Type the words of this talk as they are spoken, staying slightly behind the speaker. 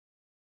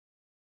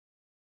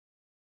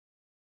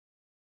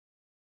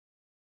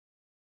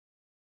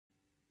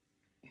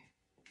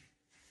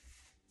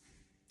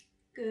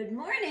Good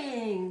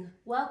morning.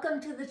 Welcome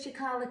to the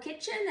Cicala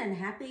kitchen and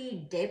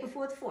happy day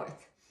before the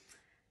 4th.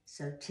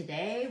 So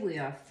today we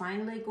are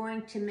finally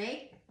going to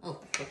make,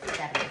 put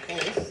that in my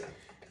face,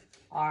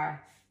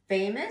 our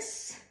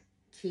famous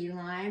key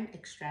lime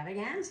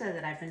extravaganza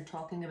that I've been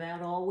talking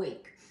about all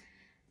week.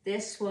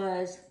 This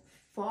was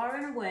far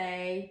and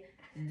away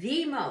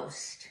the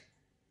most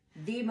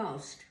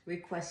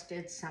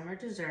requested summer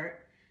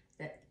dessert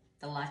that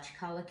the La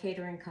Cicala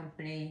Catering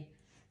Company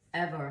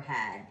ever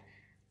had.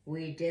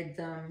 We did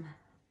them,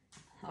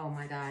 oh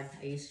my God,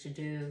 I used to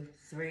do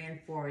 3 and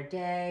 4 a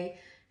day.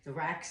 The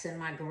racks in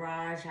my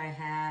garage, I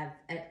have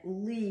at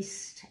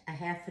least a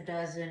half a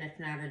dozen, if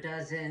not a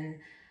dozen,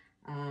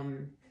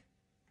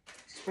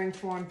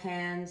 springform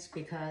pans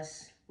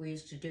because we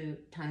used to do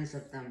tons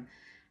of them.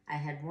 I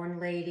had one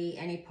lady,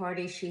 any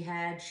party she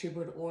had, she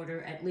would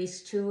order at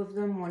least 2 of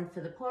them, one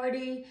for the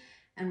party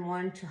and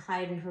one to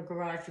hide in her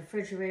garage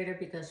refrigerator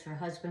because her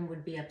husband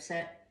would be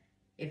upset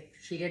if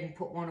she didn't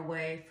put one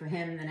away for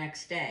him the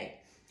next day.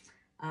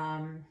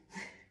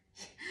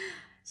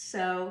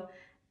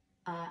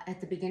 At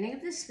the beginning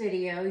of this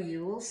video,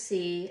 you will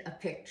see a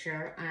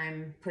picture.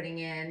 I'm putting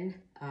in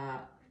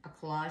a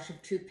collage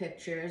of 2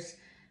 pictures.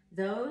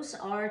 Those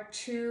are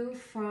 2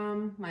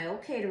 from my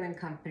old catering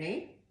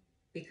company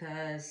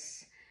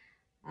because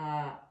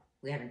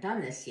we haven't done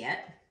this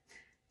yet.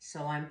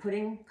 So I'm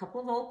putting a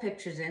couple of old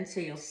pictures in so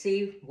you'll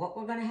see what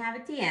we're gonna have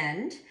at the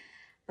end.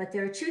 But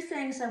there are 2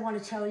 things I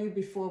want to tell you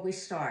before we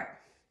start.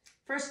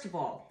 First of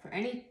all, for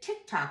any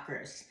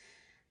TikTokers,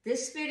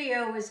 this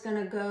video is going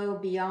to go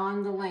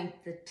beyond the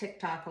length that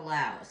TikTok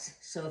allows.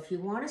 So if you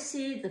want to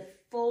see the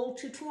full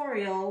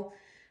tutorial,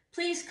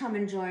 please come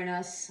and join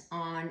us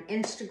on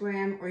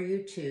Instagram or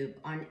YouTube.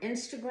 On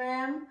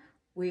Instagram,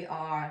 we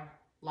are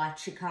La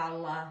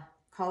Cicala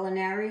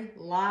Culinary,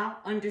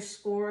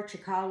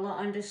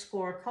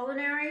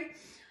 La_Cicala_Culinary.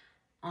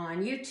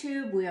 On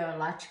YouTube, we are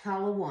La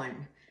Cicala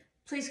 1.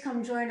 Please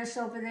come join us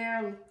over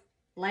there,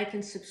 like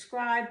and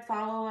subscribe,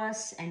 follow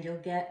us, and you'll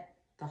get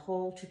the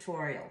whole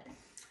tutorial.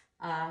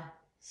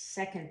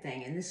 Second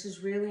thing, and this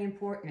is really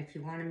important if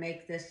you want to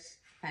make this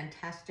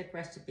fantastic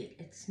recipe.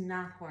 It's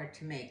not hard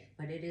to make,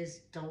 but it is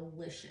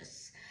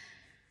delicious.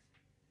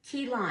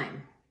 Key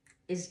lime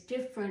is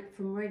different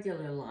from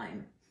regular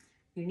lime.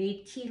 You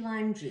need key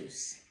lime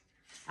juice.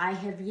 I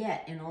have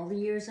yet, in all the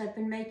years I've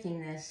been making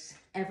this,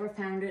 ever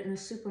found it in a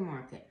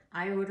supermarket.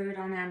 I order it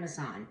on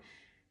Amazon.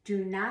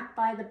 Do not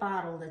buy the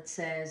bottle that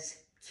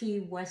says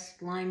Key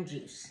West lime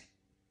juice.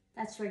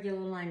 That's regular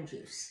lime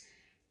juice.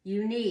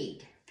 You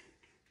need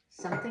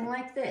something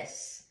like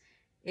this.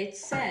 It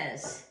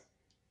says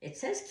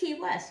Key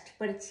West,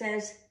 but it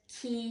says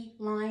key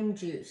lime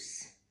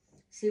juice.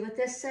 See what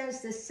this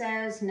says? This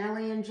says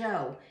Nellie and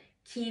Joe,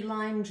 key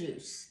lime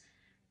juice.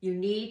 You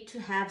need to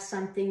have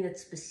something that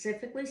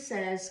specifically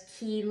says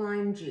key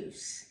lime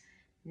juice.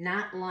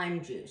 Not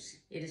lime juice.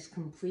 It is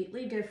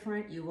completely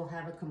different. You will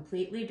have a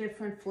completely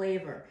different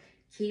flavor.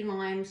 Key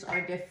limes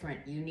are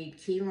different. You need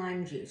key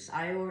lime juice.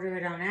 I order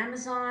it on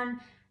Amazon.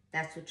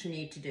 That's what you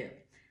need to do.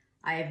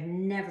 I have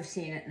never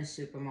seen it in a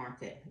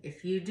supermarket.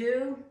 If you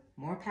do,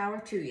 more power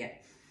to you.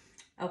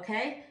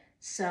 Okay,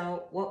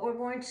 so what we're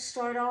going to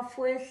start off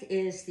with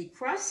is the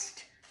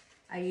crust.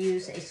 I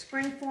use a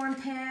springform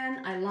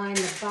pan. I line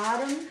the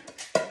bottom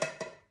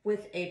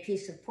with a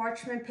piece of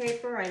parchment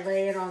paper. I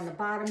lay it on the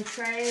bottom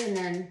tray and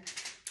then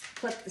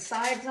clip the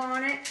sides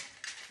on it.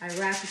 I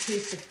wrap a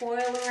piece of foil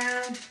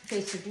around in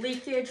case of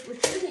leakage,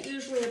 which isn't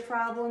usually a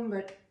problem,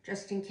 but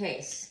just in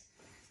case.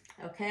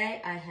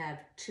 Okay, I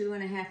have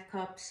 2½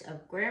 cups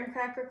of graham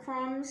cracker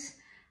crumbs.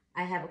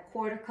 I have a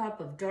 1/4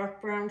 cup of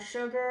dark brown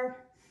sugar.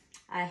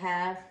 I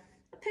have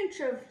a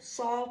pinch of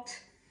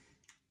salt,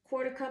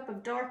 1/4 cup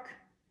of dark,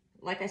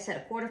 like I said,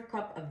 a 1/4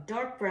 cup of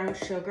dark brown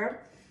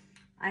sugar.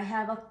 I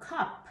have a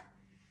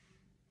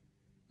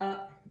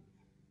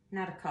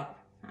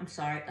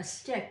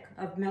stick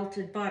of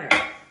melted butter.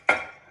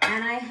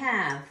 And I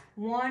have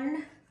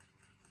 1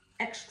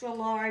 extra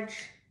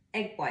large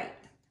egg white.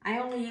 I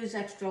only use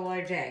extra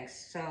large eggs,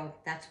 so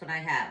that's what I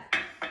have.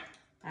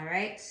 All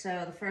right,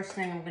 so the first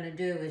thing I'm gonna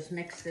do is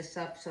mix this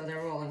up so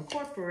they're all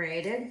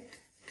incorporated.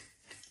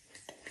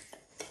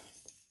 I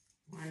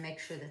wanna make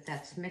sure that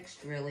that's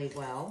mixed really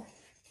well.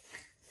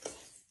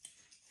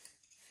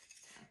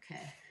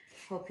 Okay.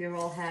 Hope you're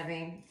all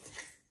having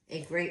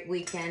a great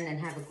weekend and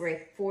have a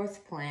great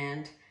 4th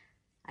planned.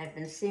 I've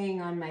been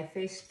seeing on my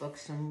Facebook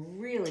some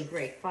really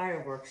great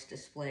fireworks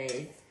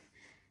displayed.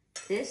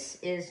 This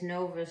is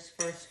Nova's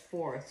first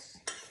 4th.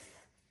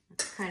 I'm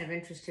kind of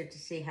interested to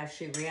see how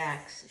she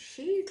reacts.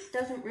 She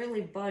doesn't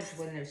really budge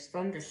when there's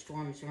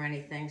thunderstorms or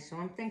anything, so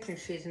I'm thinking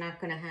she's not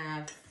going to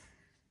have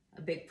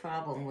a big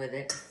problem with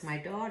it. My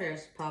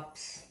daughter's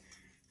pups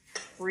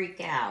freak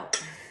out.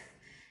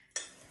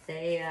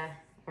 They are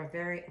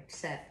very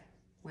upset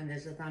when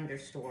there's a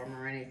thunderstorm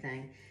or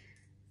anything.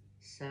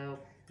 So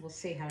we'll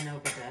see how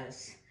Nova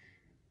does.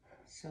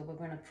 So we're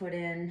going to put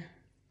in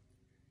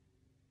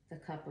the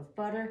cup of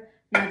butter.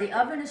 Now the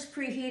oven is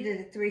preheated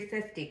at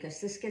 350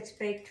 because this gets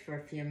baked for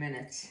a few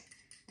minutes.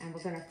 And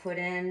we're gonna put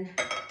in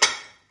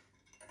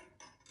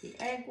the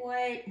egg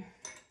white.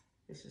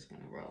 This is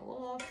gonna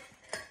roll off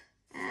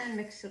and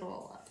mix it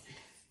all up.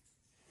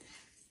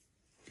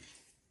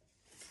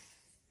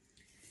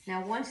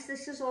 Now, once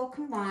this is all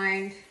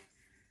combined,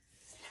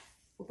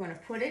 we're gonna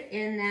put it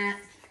in that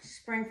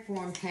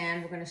springform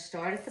pan. We're gonna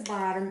start at the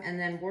bottom and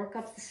then work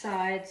up the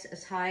sides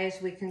as high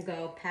as we can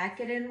go.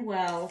 Pack it in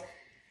well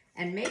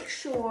and make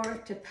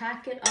sure to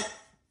pack it up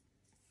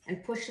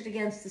and push it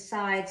against the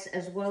sides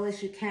as well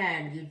as you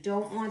can. You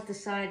don't want the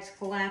sides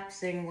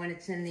collapsing when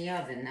it's in the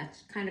oven.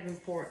 That's kind of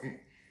important.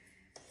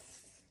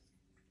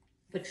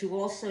 But you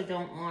also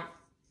don't want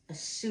a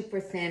super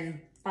thin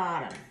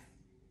bottom.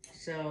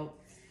 So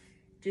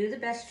do the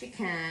best you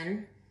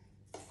can.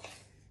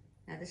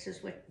 Now this is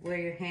where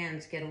your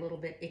hands get a little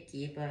bit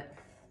icky, but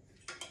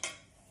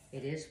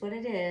it is what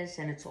it is,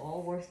 and it's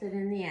all worth it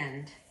in the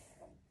end.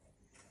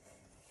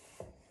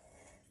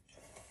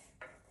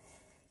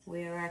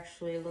 We are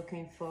actually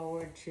looking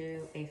forward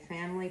to a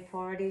family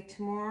party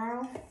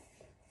tomorrow.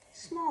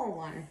 Small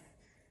one,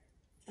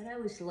 but I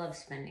always love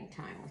spending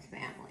time with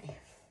family.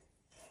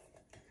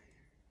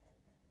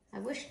 I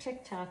wish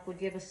TikTok would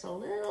give us a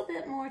little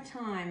bit more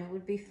time. It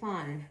would be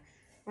fun.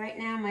 Right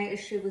now, my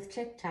issue with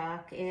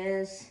TikTok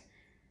is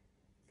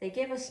they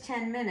give us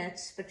 10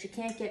 minutes, but you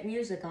can't get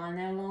music on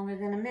there longer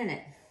than a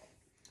minute.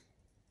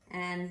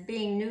 And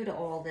being new to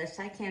all this,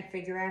 I can't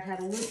figure out how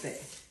to loop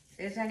it. If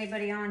there's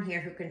anybody on here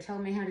who can tell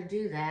me how to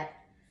do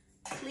that,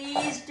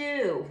 please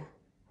do.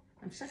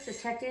 I'm such a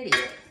tech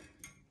idiot.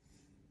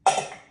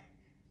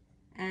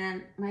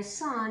 And my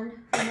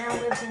son, who now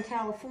lives in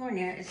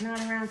California, is not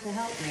around to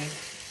help me.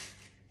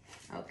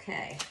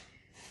 Okay,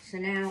 so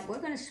now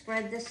we're going to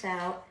spread this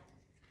out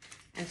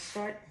and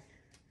start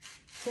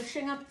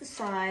pushing up the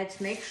sides.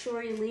 Make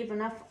sure you leave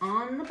enough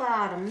on the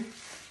bottom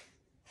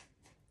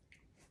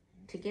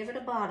to give it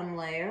a bottom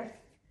layer.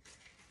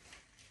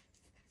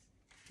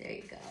 There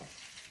you go.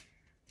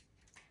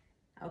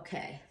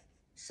 Okay,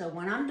 so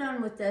when I'm done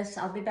with this,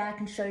 I'll be back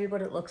and show you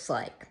what it looks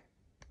like.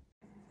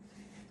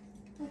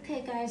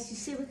 Okay guys, you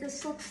see what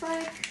this looks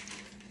like?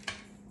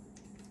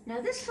 Now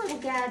this little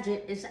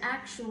gadget is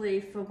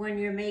actually for when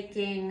you're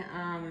making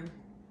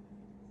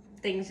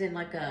things in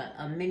like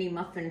a mini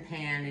muffin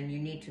pan and you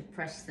need to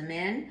press them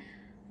in,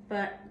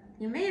 but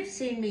you may have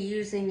seen me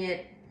using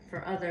it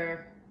for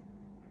other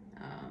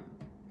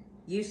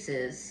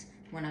uses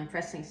when I'm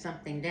pressing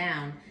something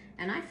down,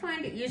 and I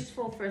find it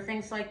useful for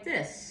things like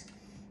this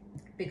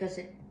because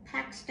it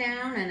packs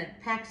down and it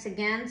packs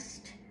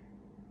against.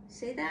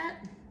 See that?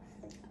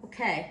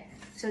 Okay,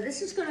 so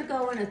this is going to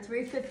go in a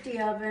 350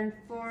 oven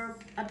for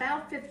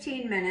about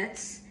 15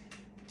 minutes.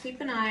 Keep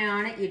an eye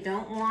on it. You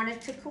don't want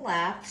it to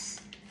collapse.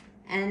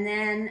 And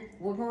then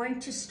we're going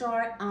to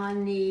start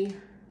on the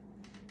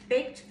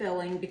baked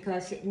filling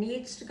because it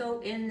needs to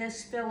go in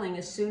this filling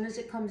as soon as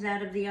it comes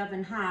out of the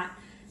oven hot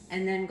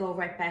and then go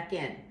right back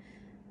in.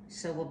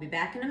 So we'll be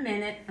back in a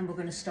minute and we're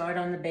going to start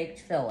on the baked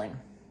filling.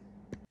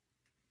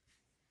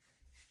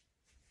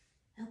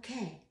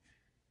 Okay.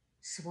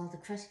 So while the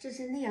crust is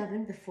in the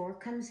oven, before it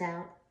comes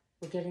out,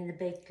 we're getting the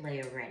baked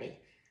layer ready.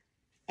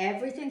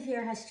 Everything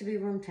here has to be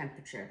room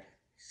temperature,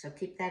 so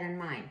keep that in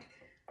mind.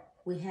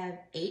 We have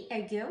 8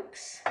 egg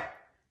yolks.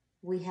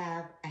 We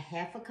have a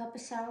half a cup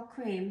of sour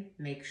cream.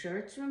 Make sure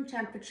it's room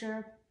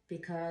temperature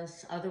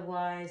because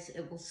otherwise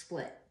it will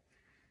split.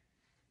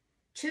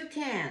 2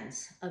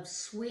 cans of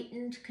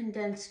sweetened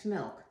condensed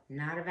milk,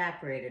 not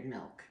evaporated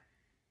milk.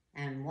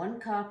 And 1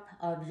 cup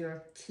of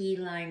your key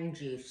lime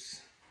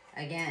juice.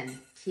 Again,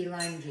 key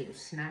lime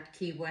juice, not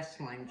Key West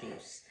lime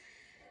juice.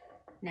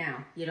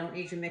 Now, you don't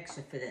need your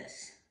mixer for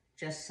this,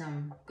 just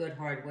some good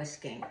hard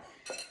whisking.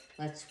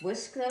 Let's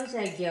whisk those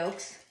egg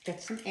yolks,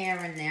 get some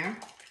air in there.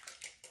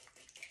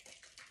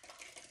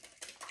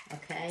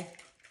 Okay.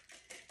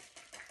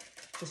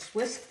 Just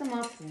whisk them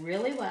up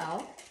really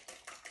well.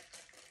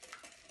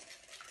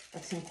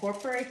 Let's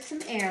incorporate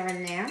some air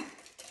in there.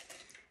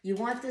 You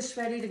want this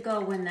ready to go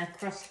when that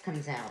crust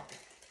comes out,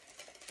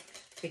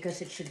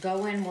 because it should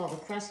go in while the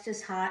crust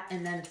is hot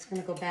and then it's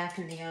going to go back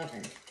in the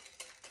oven.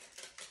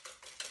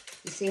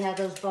 You see how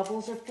those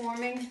bubbles are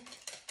forming?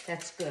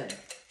 That's good.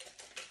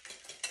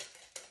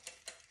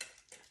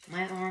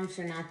 My arms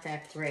are not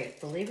that great.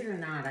 Believe it or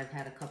not, I've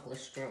had a couple of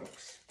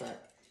strokes,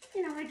 but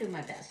you know, I do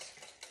my best.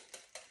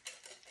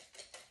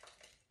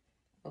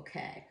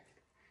 Okay,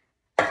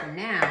 so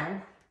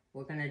now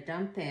we're going to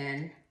dump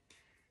in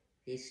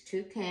these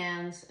 2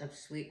 cans of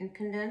sweetened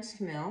condensed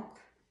milk.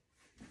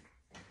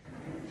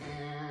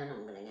 And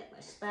I'm going to get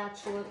my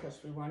spatula because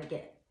we want to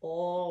get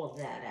all of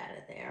that out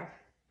of there.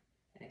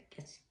 And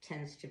it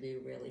tends to be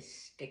really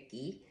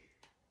sticky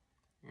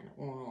and it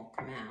won't all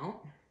come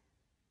out.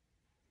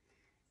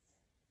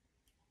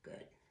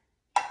 Good.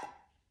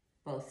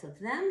 Both of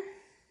them.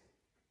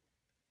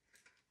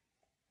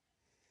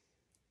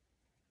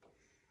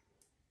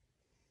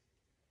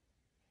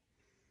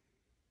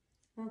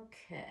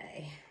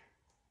 Okay.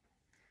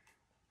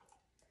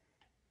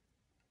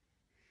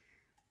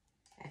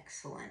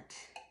 Excellent.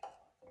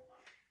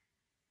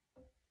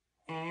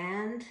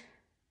 And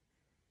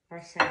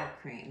our sour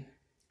cream.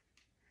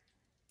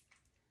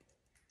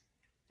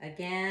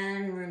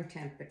 Again, room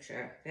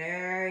temperature,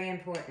 very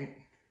important.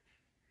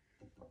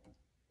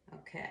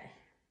 Okay.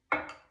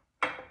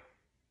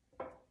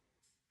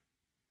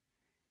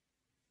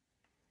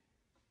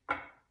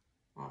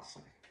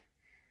 Awesome.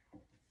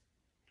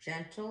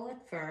 Gentle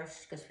at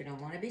first because we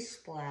don't want to be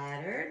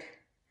splattered.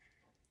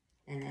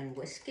 And then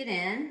whisk it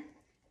in.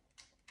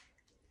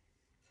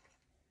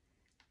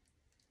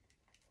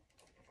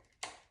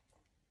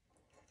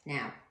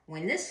 Now,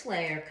 when this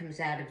layer comes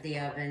out of the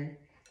oven,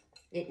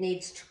 it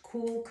needs to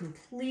cool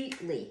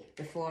completely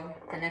before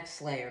the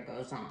next layer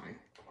goes on.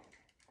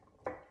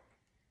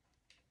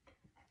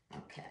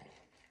 Okay.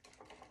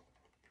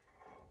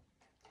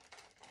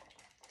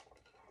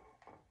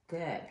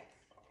 Good.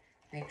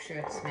 Make sure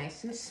it's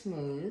nice and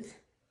smooth.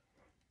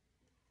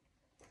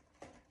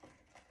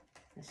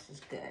 This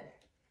is good.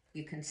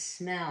 You can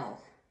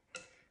smell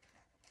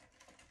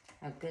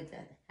how good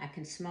that, I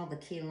can smell the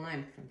key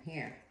lime from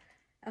here.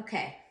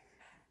 Okay.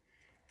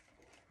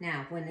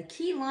 Now, when the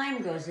key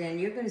lime goes in,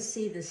 you're going to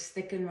see this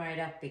thicken right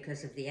up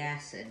because of the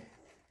acid,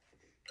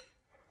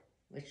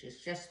 which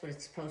is just what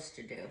it's supposed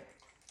to do.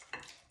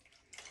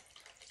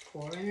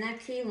 Pour in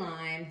that key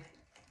lime.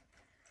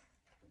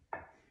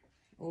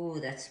 Oh,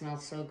 that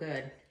smells so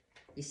good.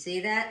 You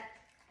see that?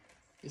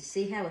 You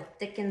see how it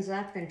thickens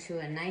up into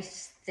a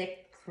nice,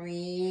 thick,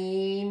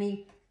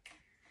 creamy.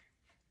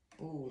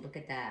 Ooh, look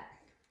at that.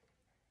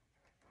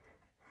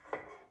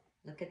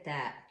 Look at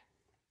that.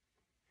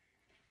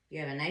 You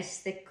have a nice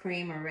thick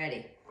cream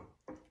already.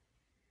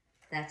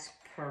 That's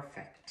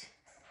perfect.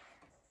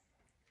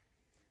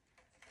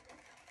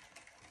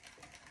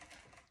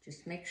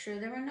 Just make sure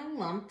there are no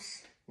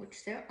lumps,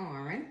 which there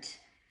aren't.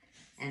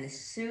 And as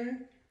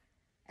soon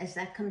as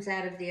that comes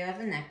out of the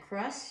oven, that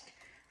crust,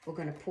 we're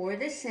going to pour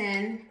this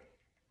in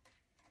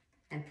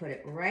and put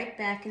it right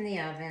back in the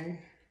oven.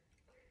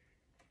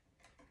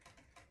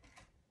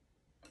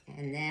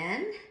 And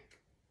then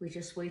we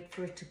just wait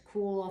for it to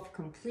cool off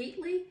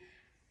completely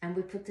and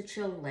we put the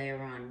chilled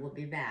layer on. We'll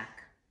be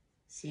back.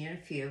 See you in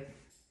a few.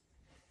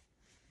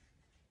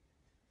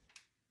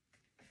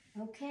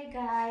 Okay,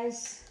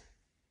 guys,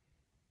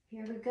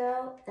 here we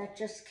go. That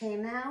just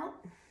came out.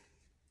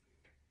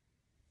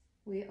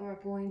 We are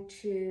going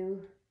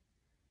to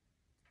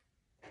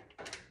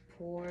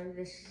pour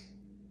this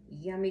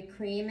yummy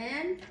cream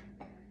in,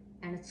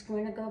 and it's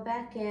going to go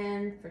back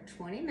in for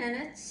 20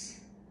 minutes.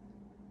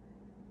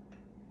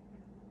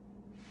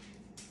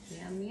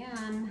 Yum,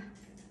 yum.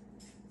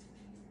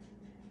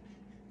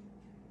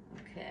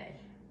 Okay.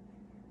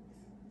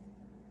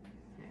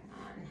 Hang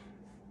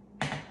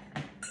on.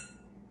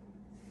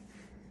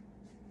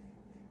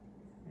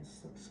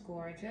 This looks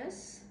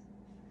gorgeous.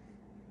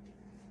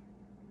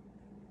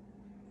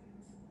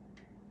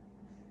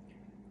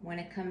 When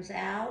it comes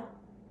out,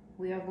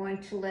 we are going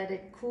to let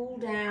it cool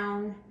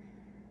down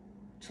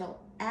till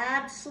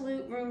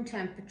absolute room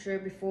temperature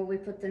before we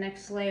put the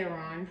next layer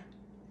on.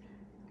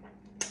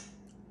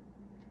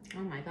 Oh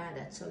my God,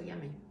 that's so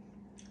yummy.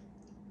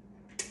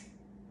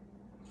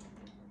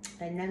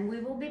 And then we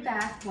will be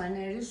back when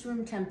it is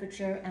room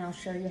temperature and I'll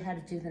show you how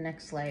to do the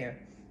next layer.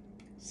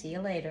 See you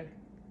later.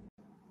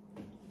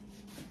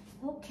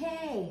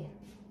 Okay,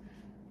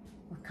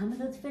 we're coming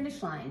to the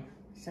finish line.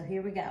 So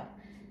here we go.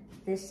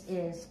 This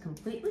is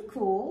completely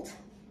cooled.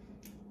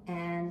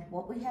 And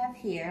what we have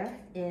here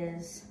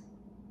is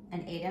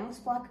an 8-ounce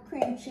block of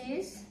cream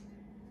cheese.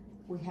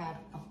 We have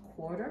a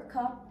 1/4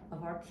 cup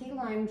of our key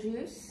lime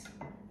juice.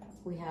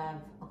 We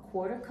have a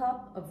 1/4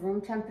 cup of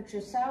room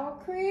temperature sour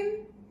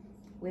cream.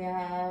 We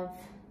have,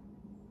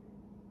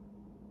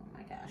 oh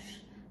my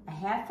gosh, a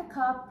 1/2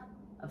 cup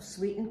of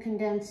sweetened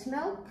condensed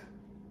milk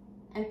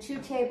and 2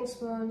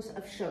 tablespoons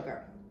of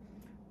sugar.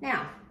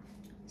 Now,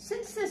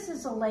 since this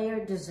is a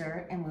layered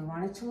dessert and we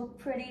want it to look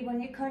pretty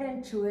when you cut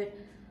into it,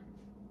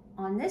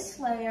 on this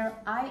layer,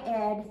 I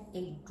add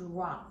a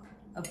drop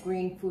of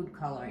green food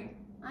coloring.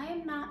 I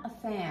am not a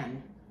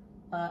fan,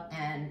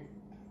 and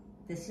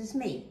this is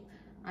me.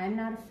 I'm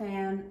not a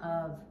fan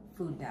of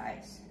food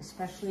dyes,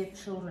 especially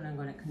if children are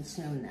going to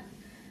consume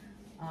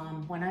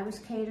them. When I was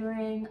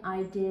catering,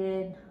 I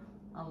did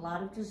a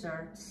lot of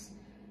desserts,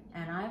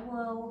 and I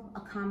will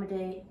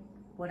accommodate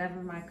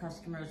whatever my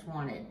customers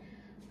wanted.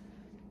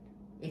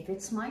 If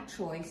it's my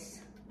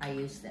choice, I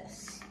use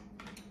this.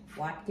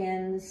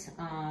 Watkins,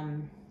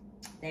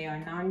 they are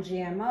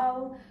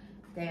non-GMO.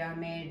 They are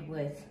made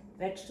with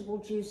vegetable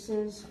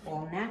juices,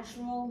 all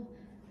natural,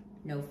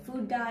 no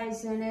food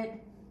dyes in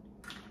it.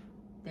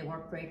 They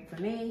work great for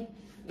me.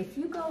 If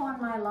you go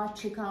on my La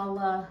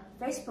Cicala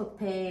Facebook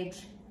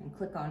page and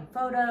click on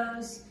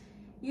photos,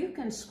 you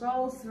can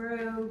scroll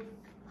through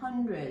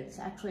hundreds,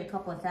 actually a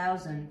couple of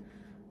thousand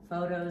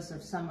photos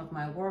of some of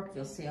my work.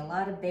 You'll see a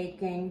lot of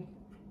baking.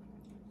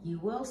 You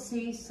will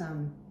see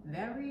some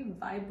very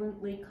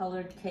vibrantly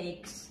colored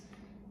cakes.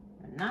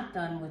 I'm not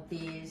done with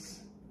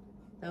these.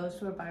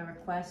 Those were by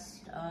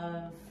request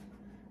of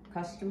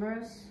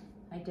customers.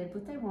 I did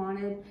what they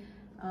wanted,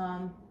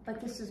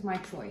 but this is my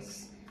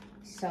choice.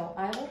 So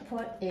I will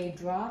put a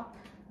drop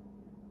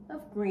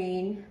of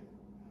green.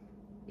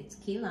 It's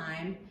key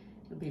lime.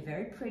 It'll be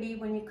very pretty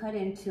when you cut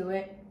into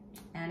it.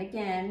 And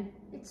again,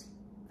 it's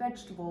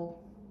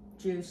vegetable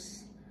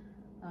juice,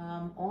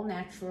 all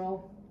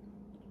natural,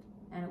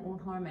 and it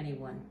won't harm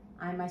anyone.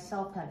 I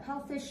myself have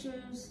health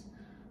issues.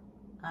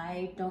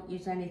 I don't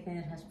use anything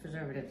that has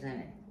preservatives in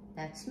it.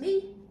 That's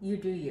me, you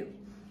do you.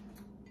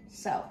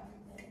 So,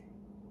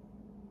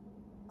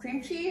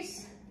 cream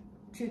cheese,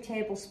 2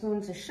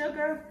 tablespoons of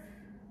sugar.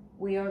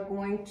 We are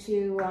going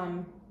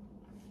to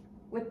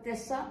whip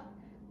this up.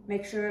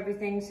 Make sure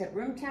everything's at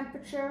room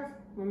temperature.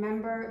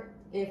 Remember,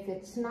 if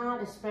it's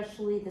not,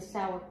 especially the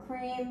sour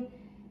cream,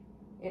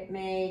 it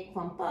may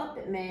clump up,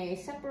 it may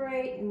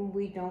separate, and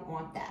we don't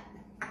want that.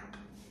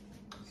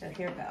 So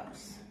here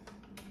goes.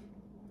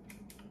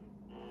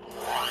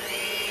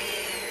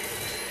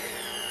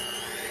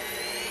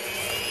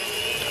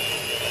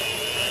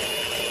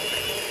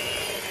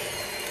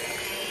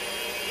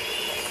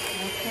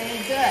 Okay,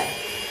 good.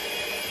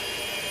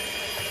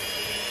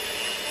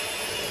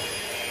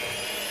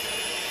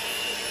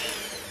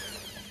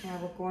 Now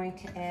we're going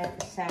to add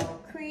the sour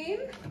cream.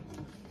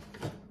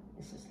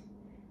 This is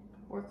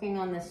working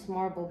on this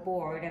marble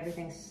board.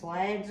 Everything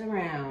slides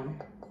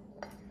around.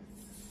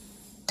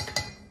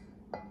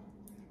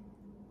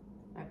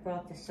 I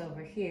brought this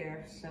over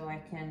here so I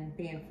can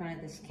be in front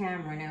of this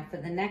camera. Now for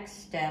the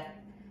next step,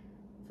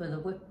 for the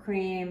whipped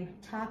cream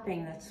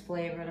topping that's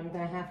flavored, I'm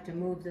gonna have to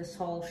move this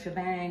whole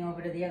shebang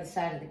over to the other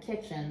side of the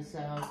kitchen,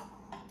 so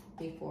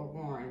be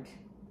forewarned.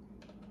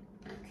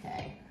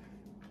 Okay.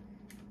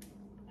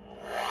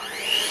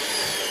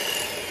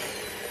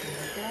 There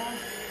we go.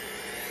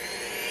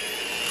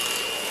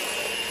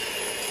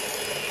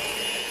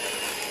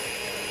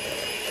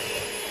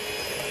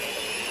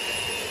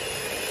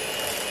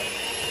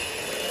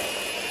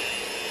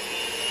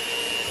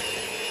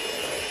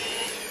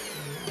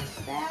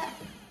 That.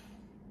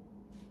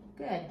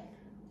 Good.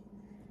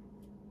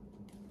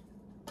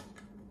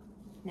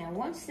 Now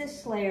once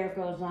this layer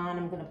goes on,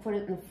 I'm going to put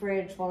it in the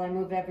fridge while I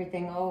move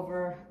everything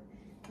over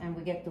and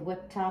we get the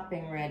whipped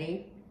topping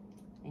ready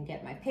and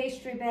get my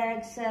pastry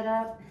bag set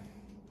up.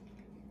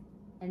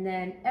 And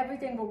then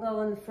everything will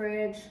go in the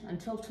fridge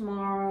until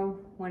tomorrow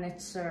when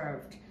it's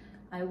served.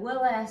 I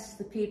will ask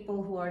the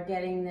people who are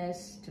getting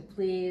this to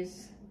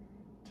please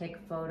take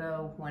a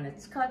photo when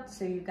it's cut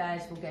so you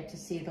guys will get to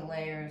see the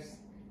layers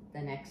the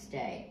next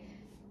day.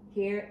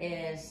 Here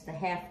is the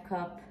 ½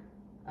 cup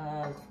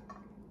of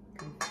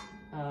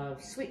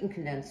sweetened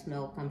condensed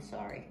milk. I'm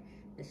sorry.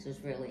 This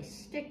is really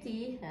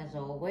sticky as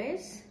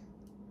always.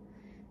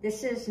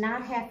 This is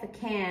not ½ a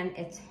can,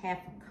 it's ½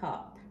 a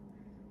cup.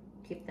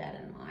 Keep that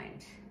in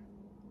mind.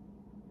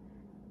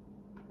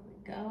 There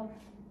we go.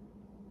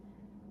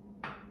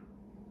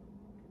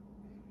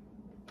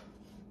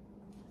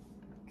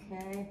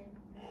 Okay.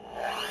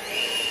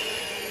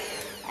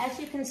 As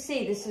you can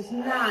see, this is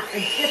not a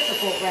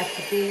difficult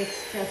recipe,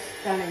 it's just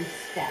done in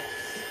steps.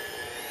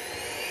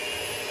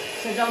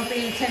 So don't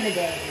be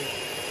intimidated.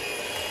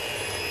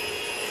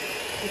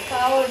 If you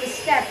follow the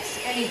steps,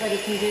 anybody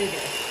can do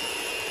this.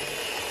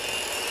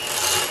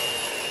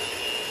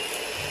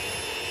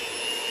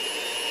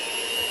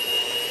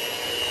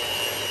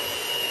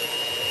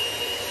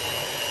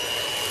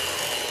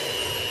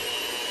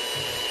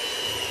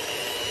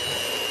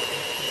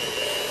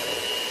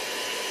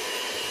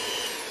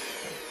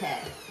 Okay.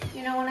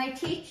 You know, when I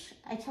teach,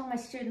 I tell my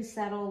students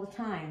that all the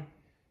time.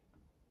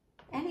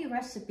 Any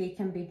recipe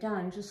can be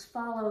done, just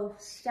follow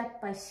step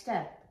by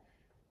step.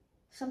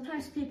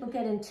 Sometimes people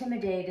get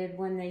intimidated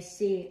when they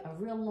see a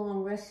real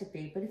long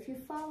recipe, but if you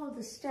follow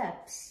the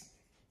steps,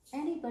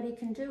 anybody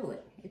can do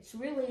it. It's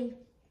really,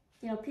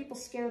 you know, people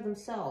scare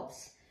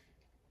themselves.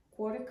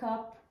 ½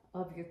 cup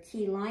of your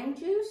key lime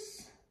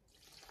juice.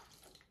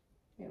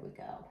 There we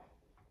go.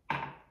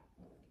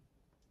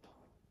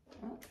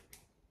 Oh,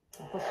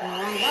 I'm pushing the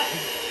wrong button.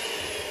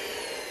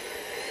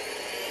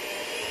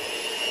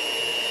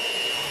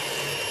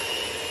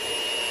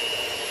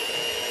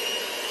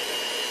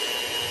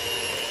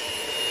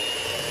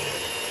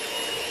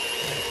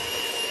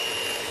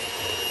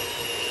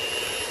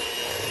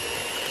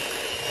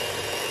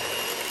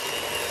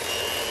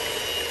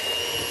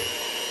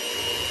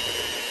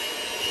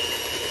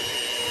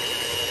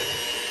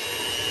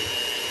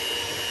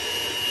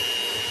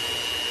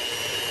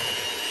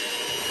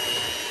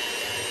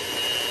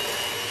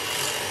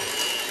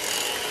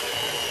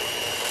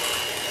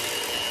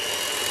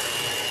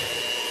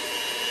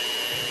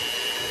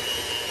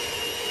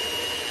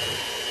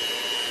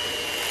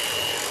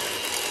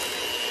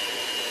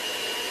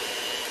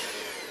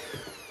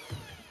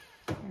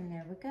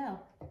 Go.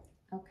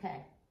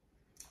 Okay,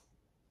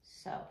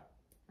 so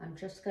I'm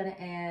just going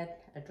to add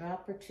a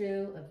drop or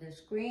two of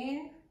this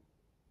green.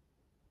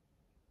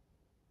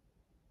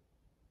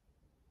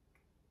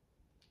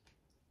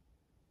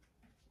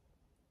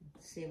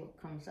 Let's see what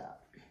comes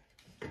up.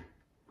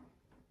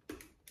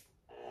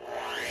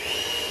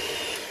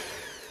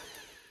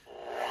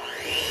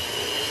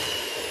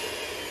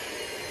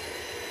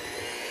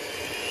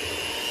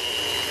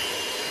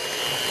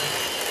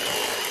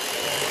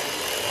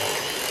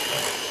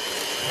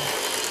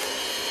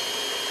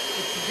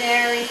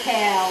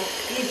 pale.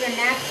 These are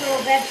natural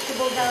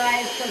vegetable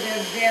dyes, so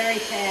they're very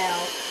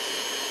pale.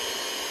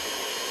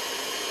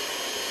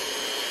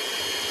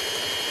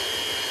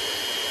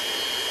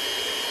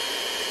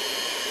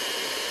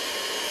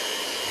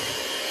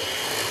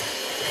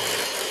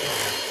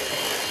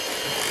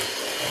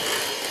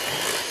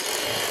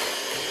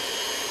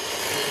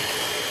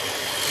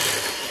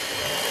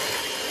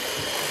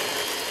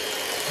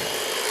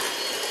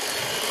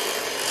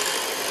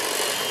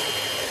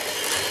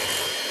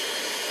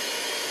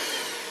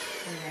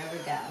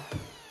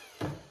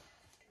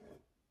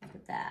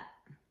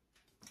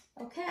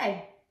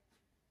 Okay,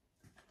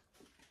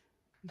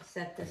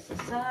 set this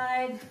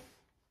aside,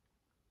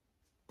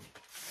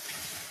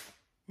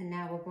 and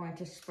now we're going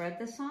to spread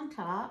this on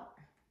top.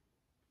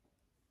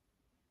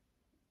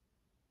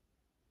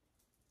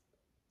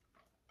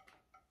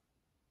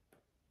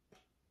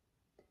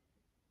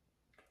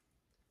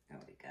 There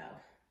we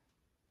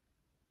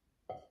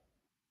go.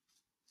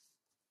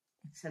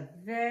 It's a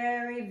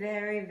very,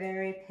 very,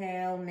 very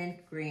pale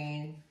mint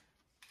green.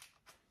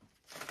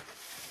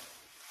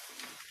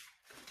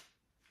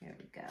 There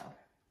we go.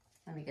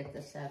 Let me get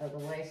this out of the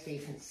way so you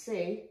can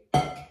see.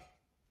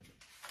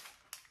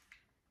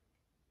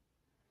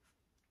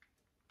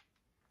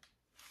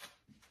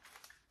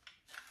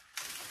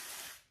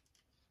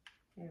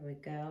 There we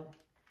go.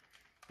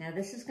 Now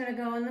this is going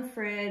to go in the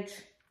fridge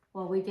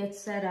while we get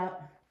set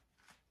up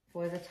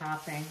for the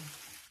topping.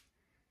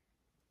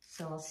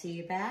 So I'll see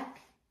you back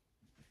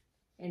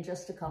in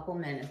just a couple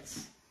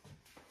minutes.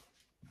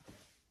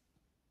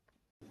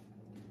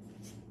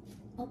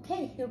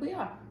 Okay, here we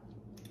are.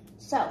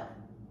 So,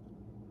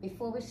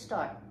 before we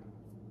start,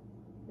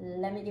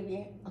 let me give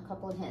you a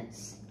couple of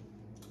hints.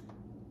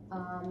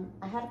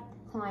 I had a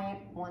client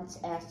once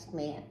ask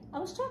me, I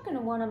was talking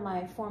to one of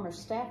my former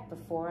staff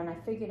before, and I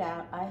figured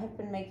out I have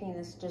been making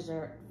this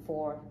dessert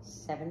for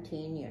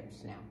 17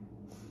 years now.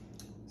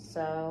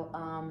 So,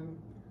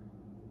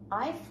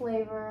 I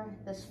flavor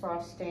this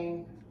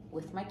frosting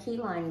with my key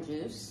lime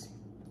juice.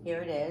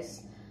 Here it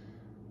is.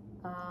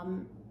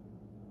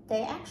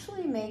 They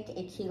actually make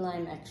a key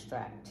lime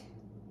extract.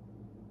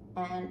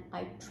 And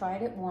I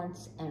tried it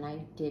once and I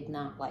did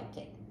not like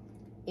it.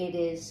 It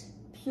is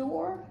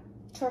pure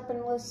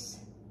terpeneless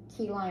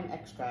key lime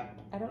extract.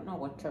 I don't know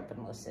what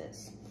terpeneless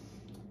is.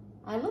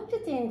 I looked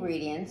at the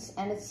ingredients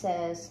and it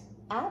says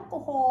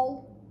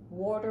alcohol,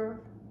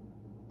 water,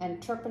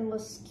 and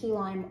terpeneless key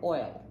lime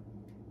oil.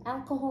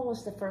 Alcohol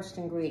is the first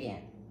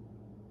ingredient.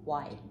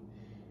 Why?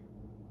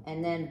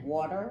 And then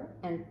water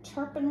and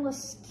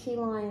terpeneless key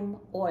lime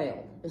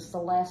oil is the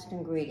last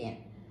ingredient.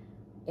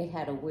 It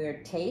had a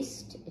weird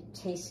taste. It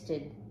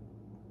tasted,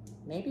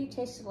 maybe it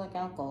tasted like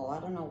alcohol.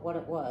 I don't know what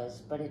it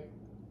was, but it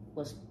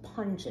was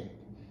pungent.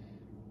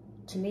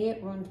 To me,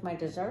 it ruined my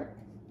dessert.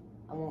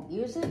 I won't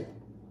use it,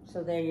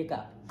 so there you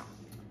go.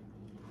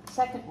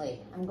 Secondly,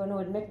 I'm going to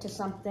admit to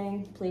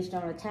something. Please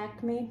don't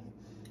attack me.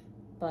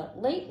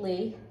 But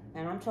lately,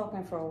 and I'm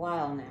talking for a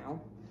while now,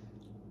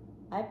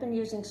 I've been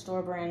using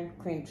store brand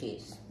cream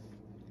cheese.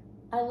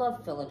 I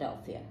love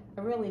Philadelphia.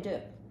 I really do.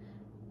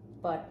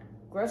 But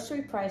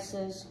grocery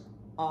prices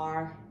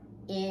are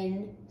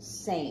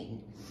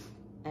insane,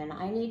 and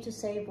I need to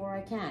save where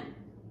I can,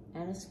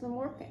 and it's been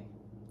working.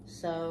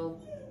 So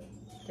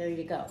there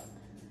you go.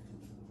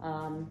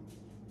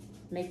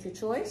 Make your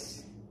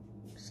choice.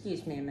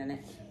 Excuse me a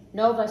minute.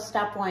 Nova,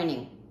 stop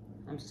whining.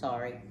 I'm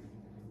sorry.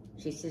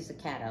 She sees a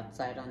cat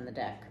outside on the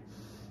deck.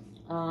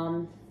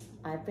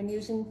 I've been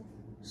using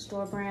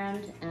store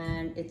brand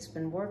and it's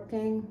been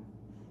working.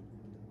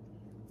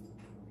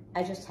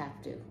 I just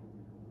have to.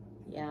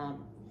 Yeah,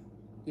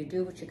 you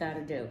do what you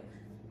gotta do.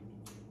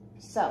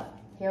 So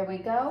here we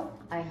go.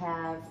 I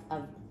have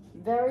a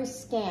very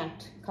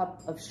scant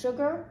cup of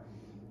sugar.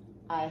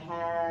 I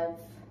have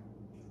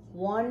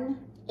 1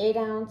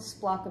 8-ounce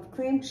block of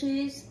cream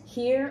cheese.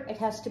 Here it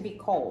has to be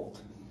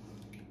cold.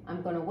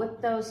 I'm gonna whip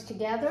those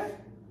together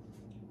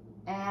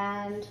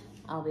and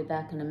I'll be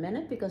back in a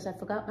minute because I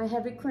forgot my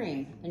heavy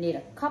cream. I need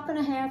 1.5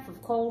 cups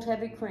of cold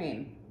heavy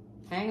cream.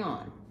 Hang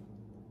on.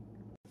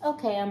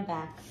 Okay, I'm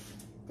back.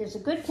 There's a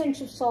good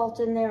pinch of salt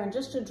in there and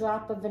just a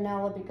drop of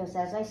vanilla because,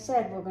 as I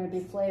said, we're going to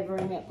be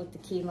flavoring it with the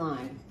key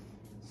lime.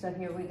 So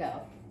here we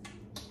go.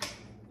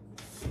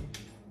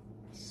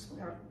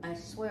 I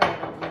swear I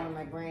don't know where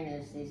my brain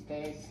is these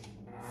days.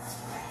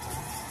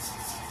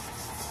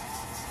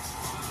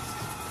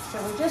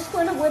 So we're just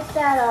going to whip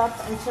that up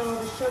until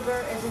the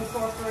sugar is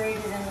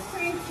incorporated in the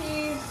cream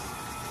cheese.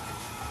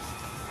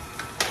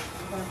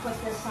 I'm going to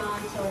put this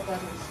on so it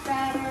doesn't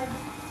spatter.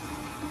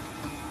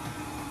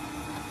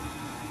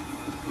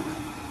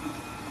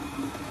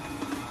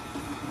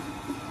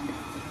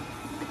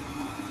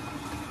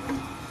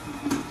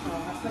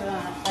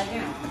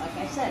 Like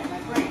I said, my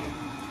brain.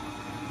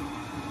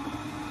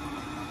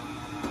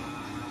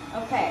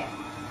 Okay,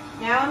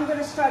 now I'm going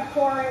to start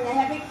pouring the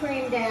heavy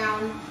cream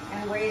down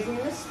and raising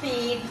the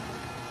speed.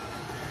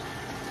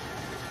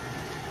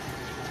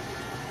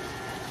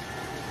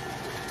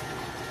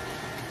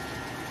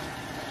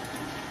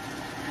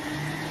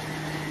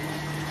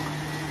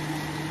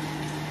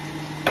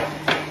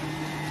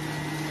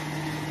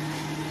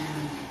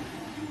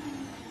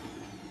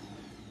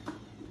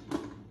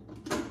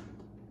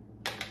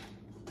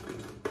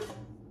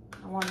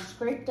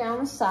 scrape down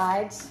the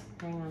sides.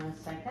 Hang on a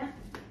second.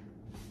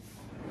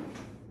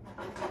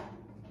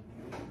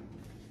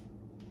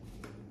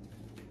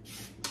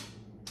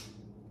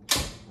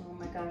 Oh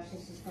my gosh,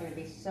 this is going to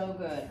be so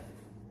good.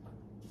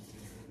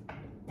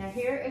 Now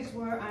here is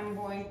where I'm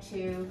going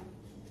to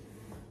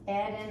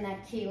add in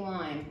that key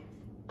lime.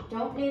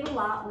 Don't need a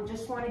lot, we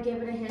just want to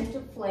give it a hint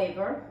of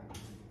flavor.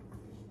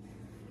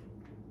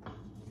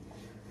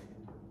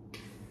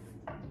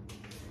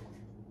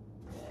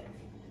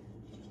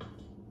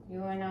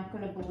 You are not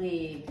going to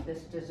believe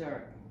this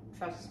dessert,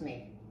 trust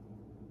me.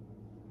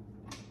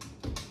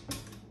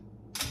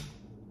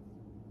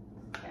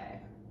 Okay.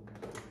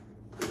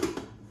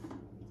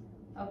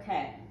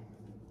 Okay.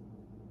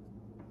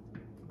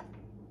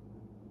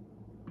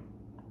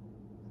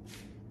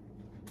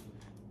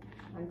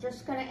 I'm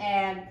just going to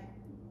add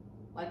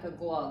like a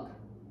glug.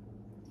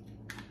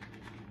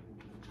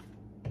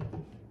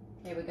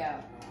 Here we go.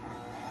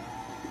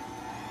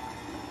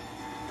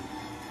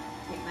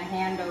 Take my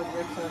hand over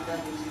it so it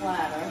doesn't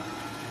splatter.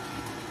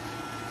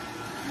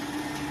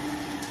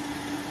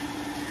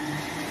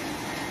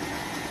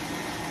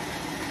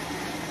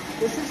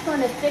 This is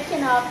going to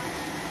thicken up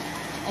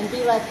and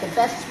be like the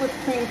best whipped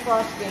cream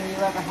frosting you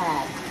ever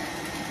had.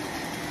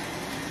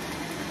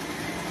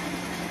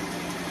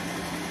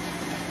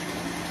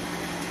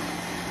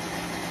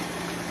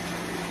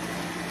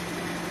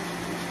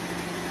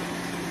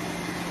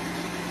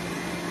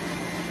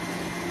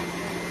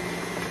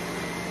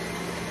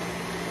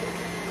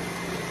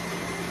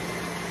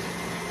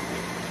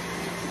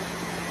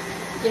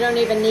 You don't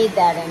even need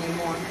that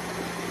anymore.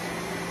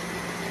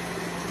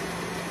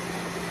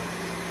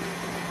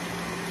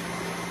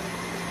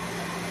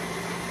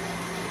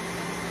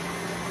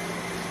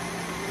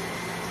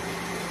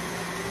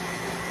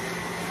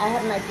 I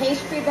have my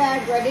pastry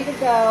bag ready to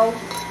go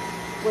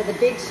with a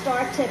big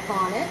star tip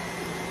on it.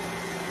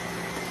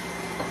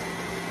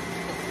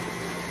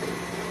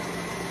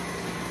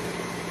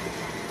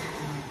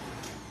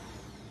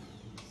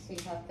 See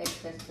how thick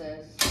this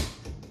is.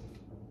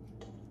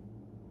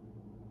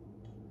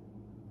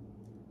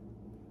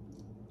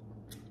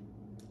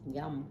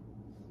 Yum.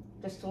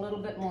 Just a little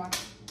bit more.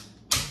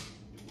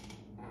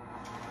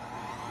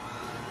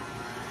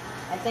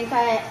 I think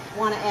I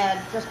want to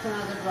add just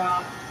another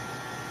drop.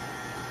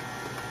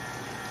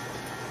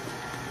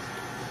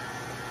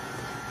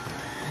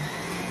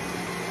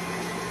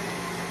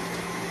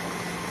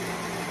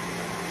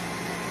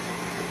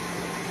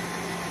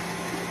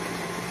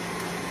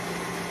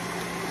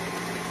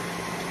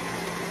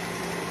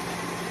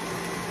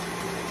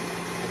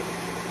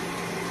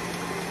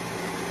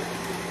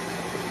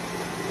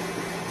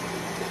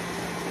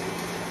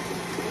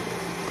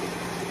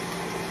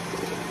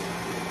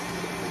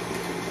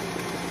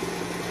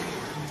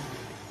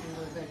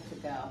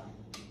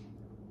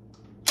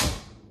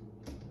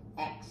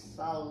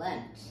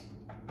 Excellent.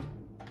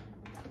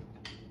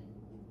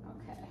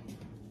 Okay.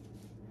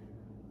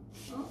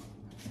 Oh,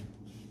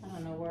 I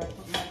don't know where I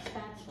put my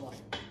spatula.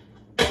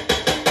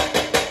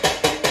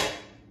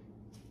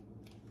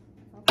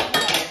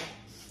 Okay.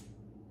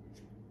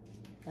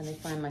 Let me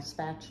find my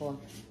spatula.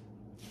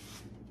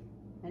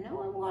 I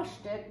know I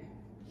washed it.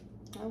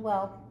 Oh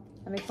well.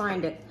 Let me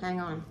find it. Hang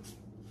on.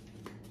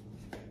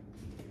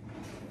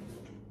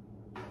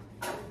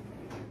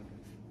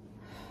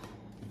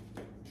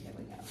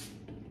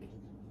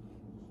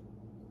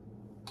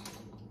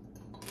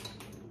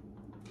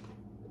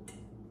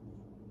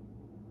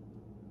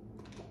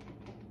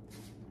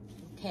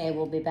 Okay,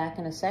 we'll be back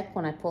in a sec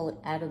when I pull it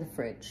out of the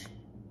fridge.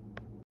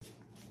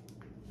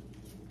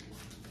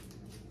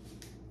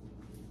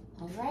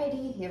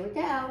 Alrighty, here we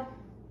go.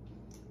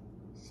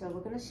 So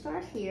we're gonna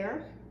start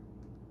here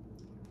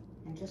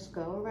and just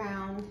go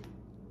around.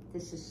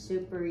 This is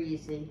super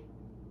easy.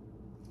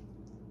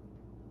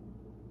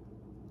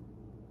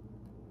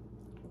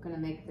 We're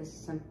gonna make this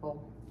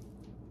simple.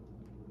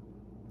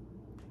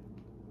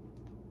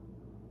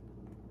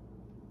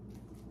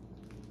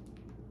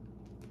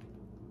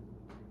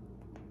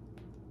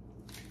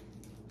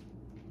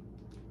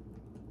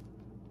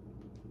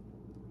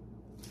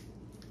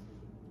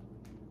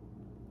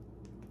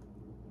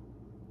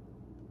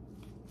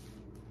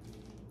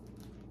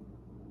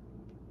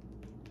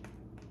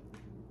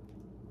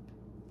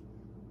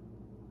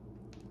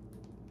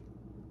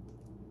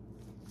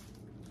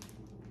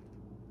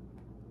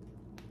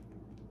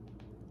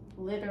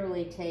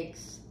 Literally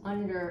takes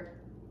under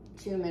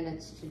 2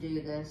 minutes to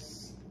do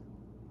this.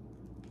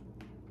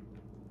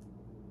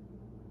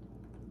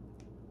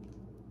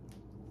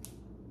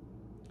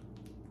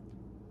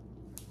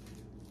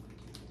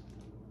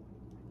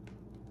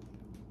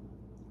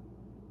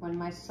 When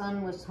my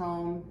son was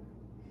home,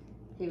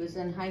 he was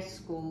in high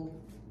school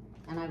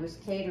and I was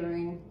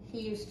catering,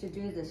 he used to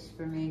do this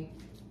for me.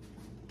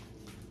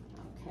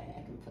 Okay,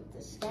 I can put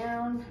this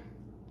down.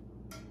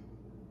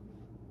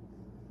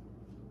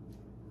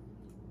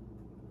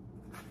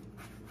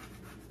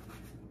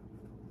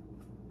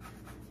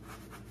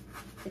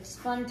 It's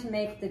fun to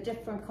make the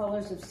different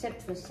colors of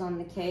citrus on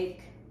the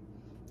cake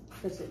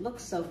because it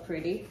looks so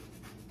pretty.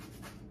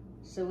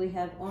 So we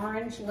have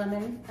orange,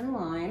 lemon, and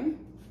lime.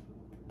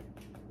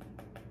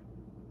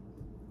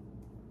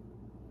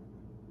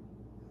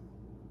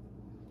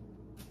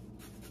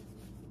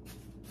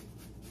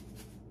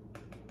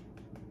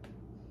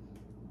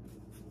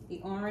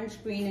 The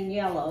orange, green, and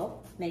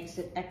yellow makes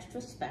it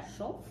extra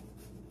special.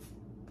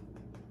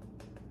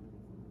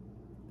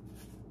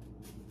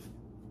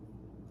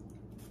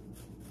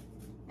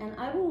 And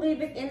I will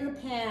leave it in the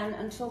pan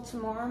until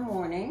tomorrow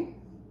morning,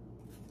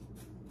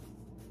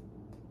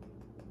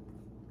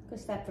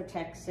 because that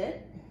protects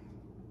it.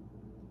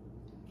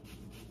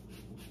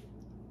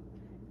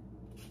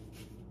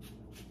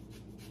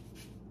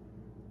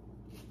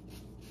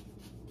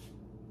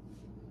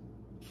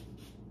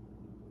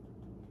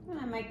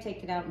 I might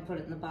take it out and put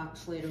it in the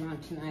box later on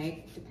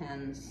tonight,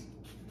 depends.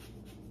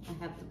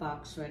 I have the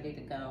box ready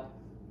to go.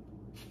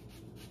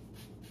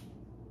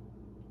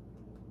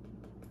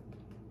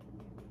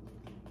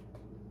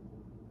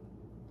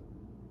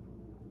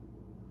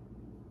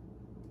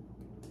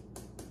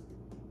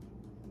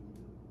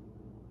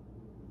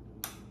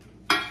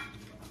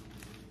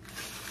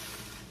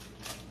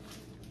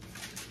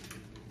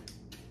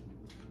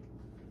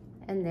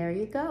 And there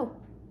you go.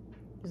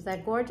 Is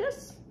that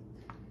gorgeous?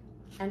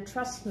 And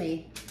trust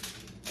me,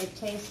 it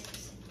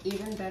tastes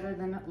even better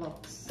than it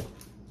looks.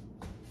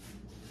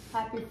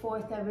 Happy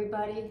 4th,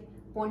 everybody.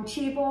 Buon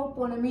cibo,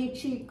 buon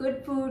amici,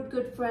 good food,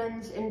 good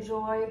friends,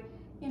 enjoy.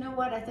 You know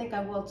what, I think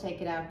I will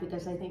take it out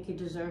because I think you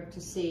deserve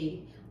to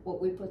see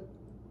what we put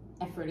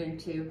effort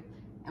into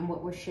and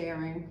what we're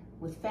sharing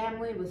with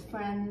family, with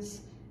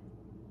friends,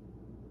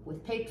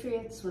 with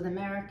patriots, with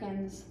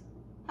Americans.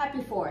 Happy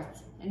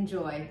 4th,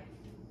 enjoy.